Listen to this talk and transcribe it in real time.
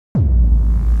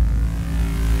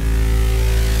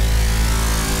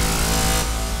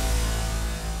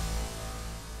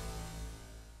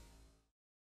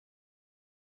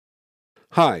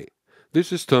Hi,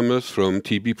 this is Thomas from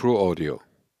TBProAudio.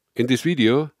 In this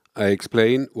video, I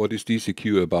explain what is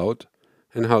DSEQ about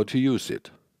and how to use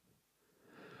it.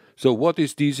 So what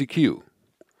is DSEQ?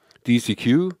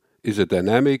 DSEQ is a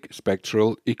dynamic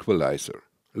spectral equalizer.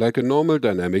 Like a normal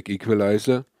dynamic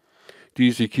equalizer,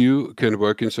 DSEQ can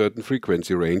work in certain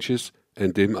frequency ranges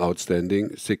and dim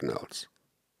outstanding signals.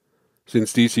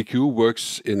 Since DSEQ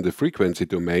works in the frequency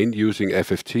domain using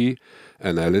FFT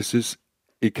analysis,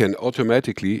 it can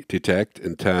automatically detect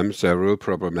and tam several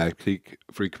problematic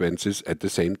frequencies at the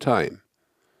same time.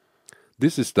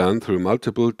 This is done through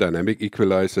multiple dynamic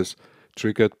equalizers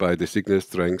triggered by the signal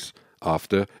strengths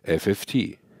after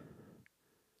FFT.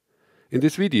 In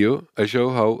this video, I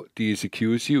show how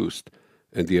DSEQ is used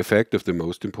and the effect of the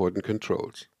most important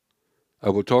controls. I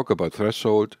will talk about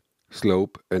threshold,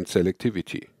 slope, and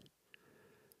selectivity.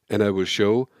 And I will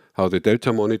show how the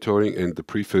delta monitoring and the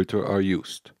pre-filter are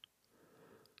used.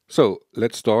 So,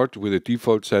 let's start with a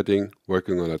default setting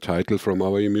working on a title from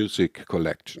our music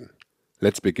collection.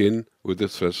 Let's begin with the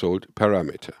threshold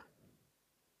parameter.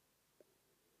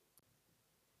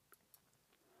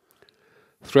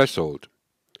 Threshold.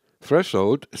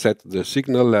 Threshold sets the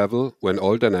signal level when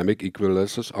all dynamic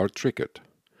equalizers are triggered.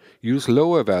 Use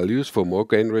lower values for more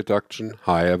gain reduction,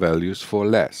 higher values for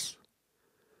less.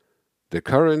 The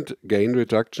current gain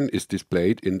reduction is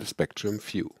displayed in the spectrum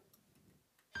view.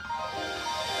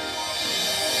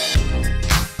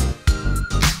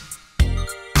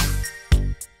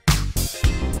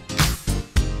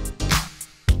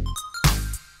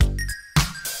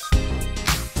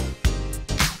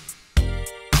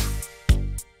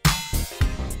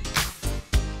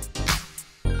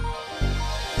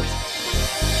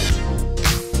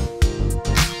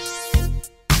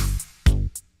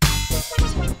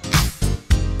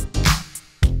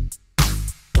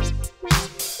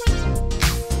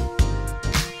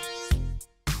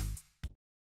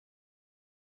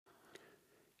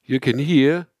 You can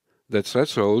hear that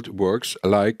threshold works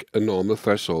like a normal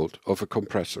threshold of a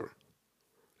compressor.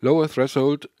 Lower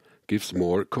threshold gives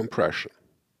more compression.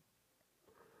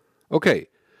 Okay,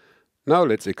 now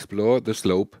let's explore the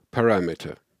slope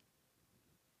parameter.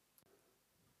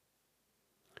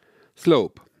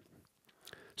 Slope.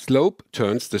 Slope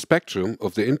turns the spectrum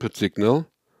of the input signal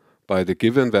by the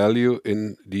given value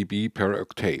in dB per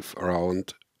octave,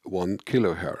 around 1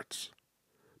 kHz.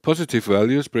 Positive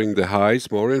values bring the highs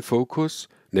more in focus,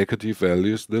 negative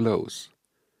values the lows.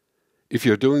 If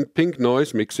you're doing pink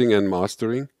noise mixing and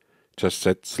mastering, just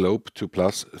set slope to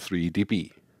plus 3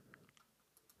 dB.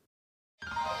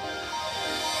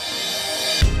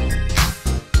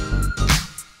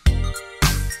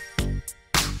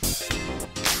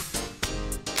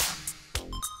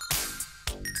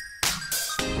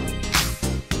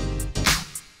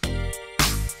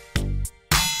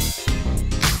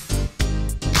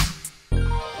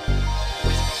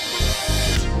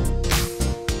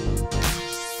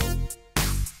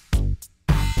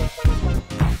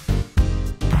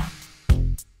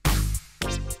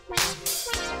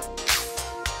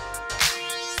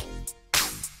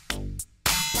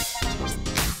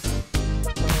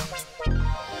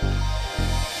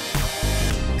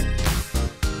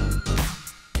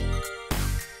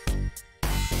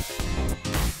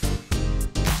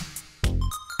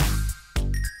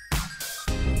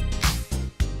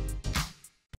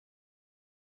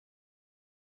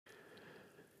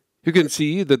 You can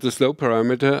see that the slope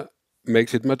parameter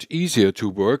makes it much easier to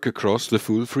work across the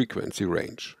full frequency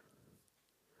range.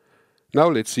 Now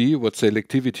let's see what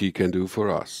selectivity can do for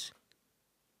us.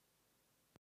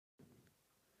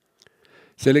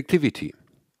 Selectivity.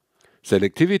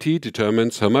 Selectivity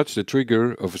determines how much the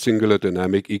trigger of a singular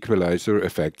dynamic equalizer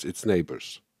affects its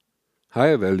neighbors.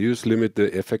 Higher values limit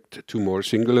the effect to more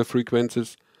singular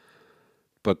frequencies,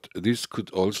 but this could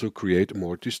also create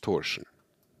more distortion.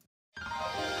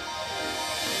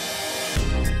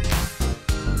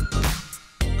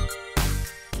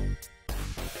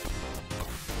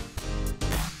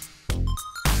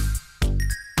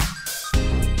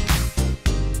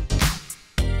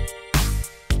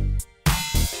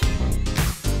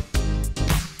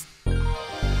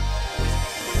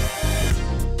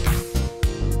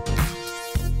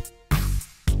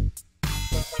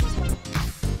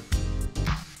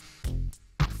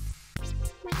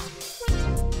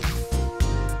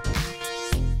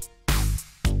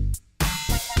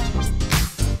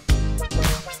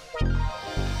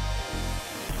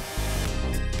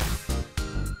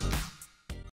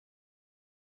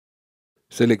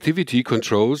 Selectivity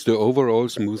controls the overall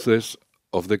smoothness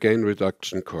of the gain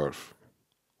reduction curve.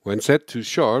 When set to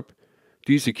sharp,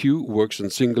 DSEQ works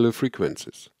on singular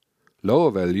frequencies.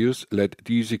 Lower values let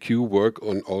DSEQ work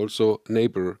on also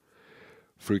neighbor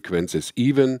frequencies,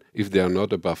 even if they are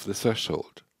not above the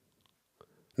threshold.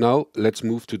 Now let's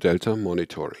move to delta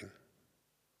monitoring.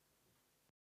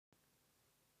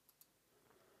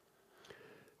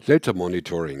 Delta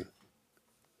monitoring.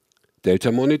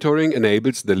 Delta monitoring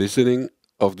enables the listening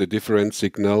of the different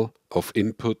signal of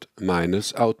input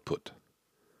minus output.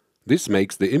 This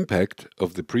makes the impact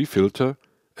of the pre-filter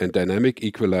and dynamic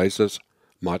equalizers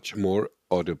much more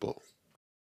audible.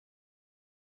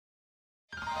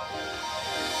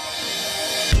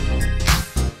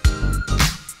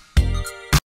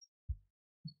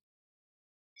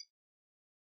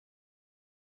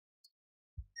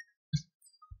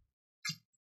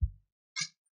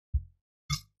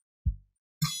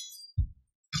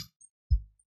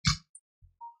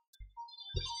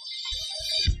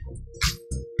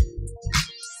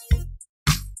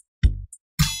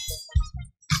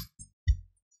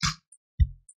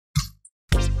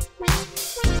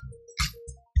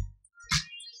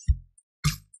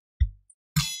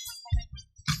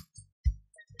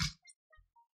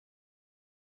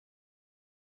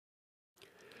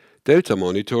 Delta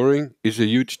monitoring is a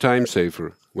huge time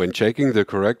saver when checking the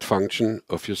correct function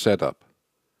of your setup.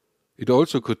 It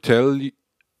also could tell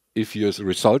if your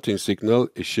resulting signal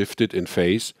is shifted in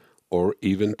phase or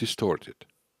even distorted.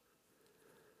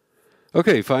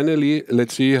 Okay, finally,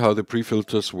 let's see how the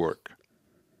pre-filters work.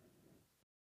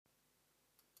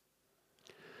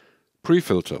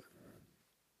 Pre-filter.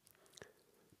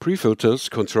 Pre-filters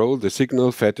control the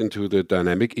signal fed into the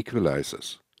dynamic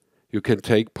equalizers. You can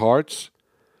take parts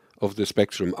of the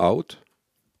spectrum out,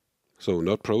 so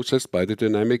not processed by the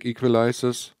dynamic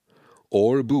equalizers,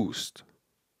 or boost,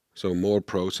 so more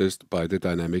processed by the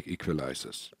dynamic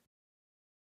equalizers.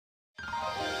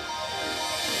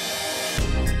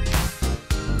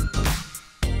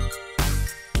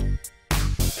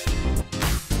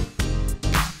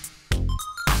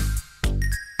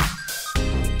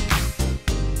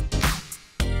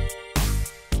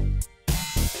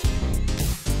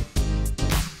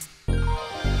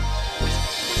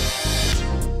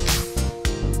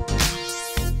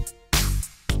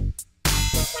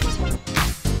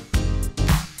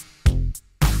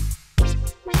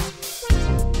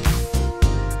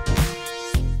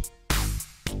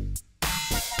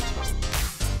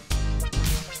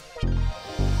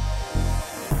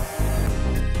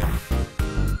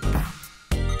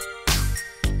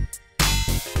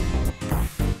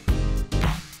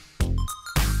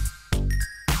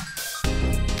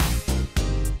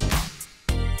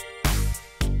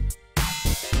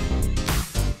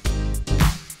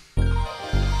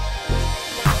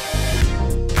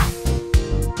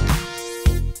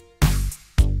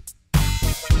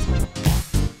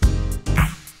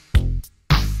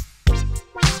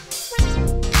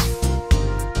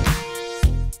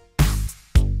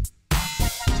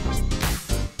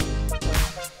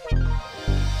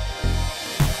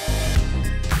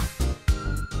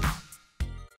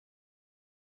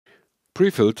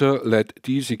 Pre-filter let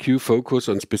DSEQ focus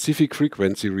on specific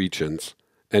frequency regions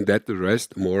and let the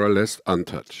rest more or less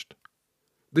untouched.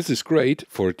 This is great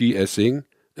for de-essing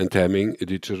and taming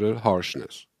digital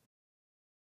harshness.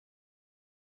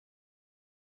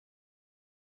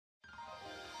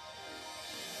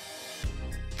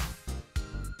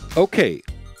 Okay,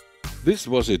 this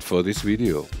was it for this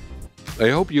video. I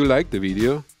hope you liked the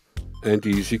video and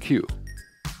DSEQ.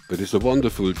 It is a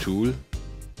wonderful tool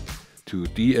to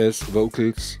de-ess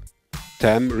vocals,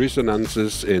 tam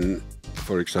resonances in,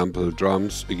 for example,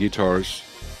 drums, guitars,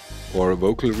 or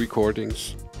vocal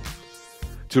recordings,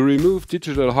 to remove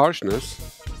digital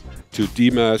harshness, to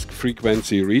demask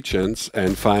frequency regions,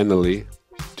 and finally,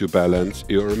 to balance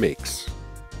your mix.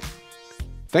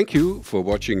 Thank you for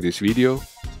watching this video.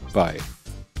 Bye.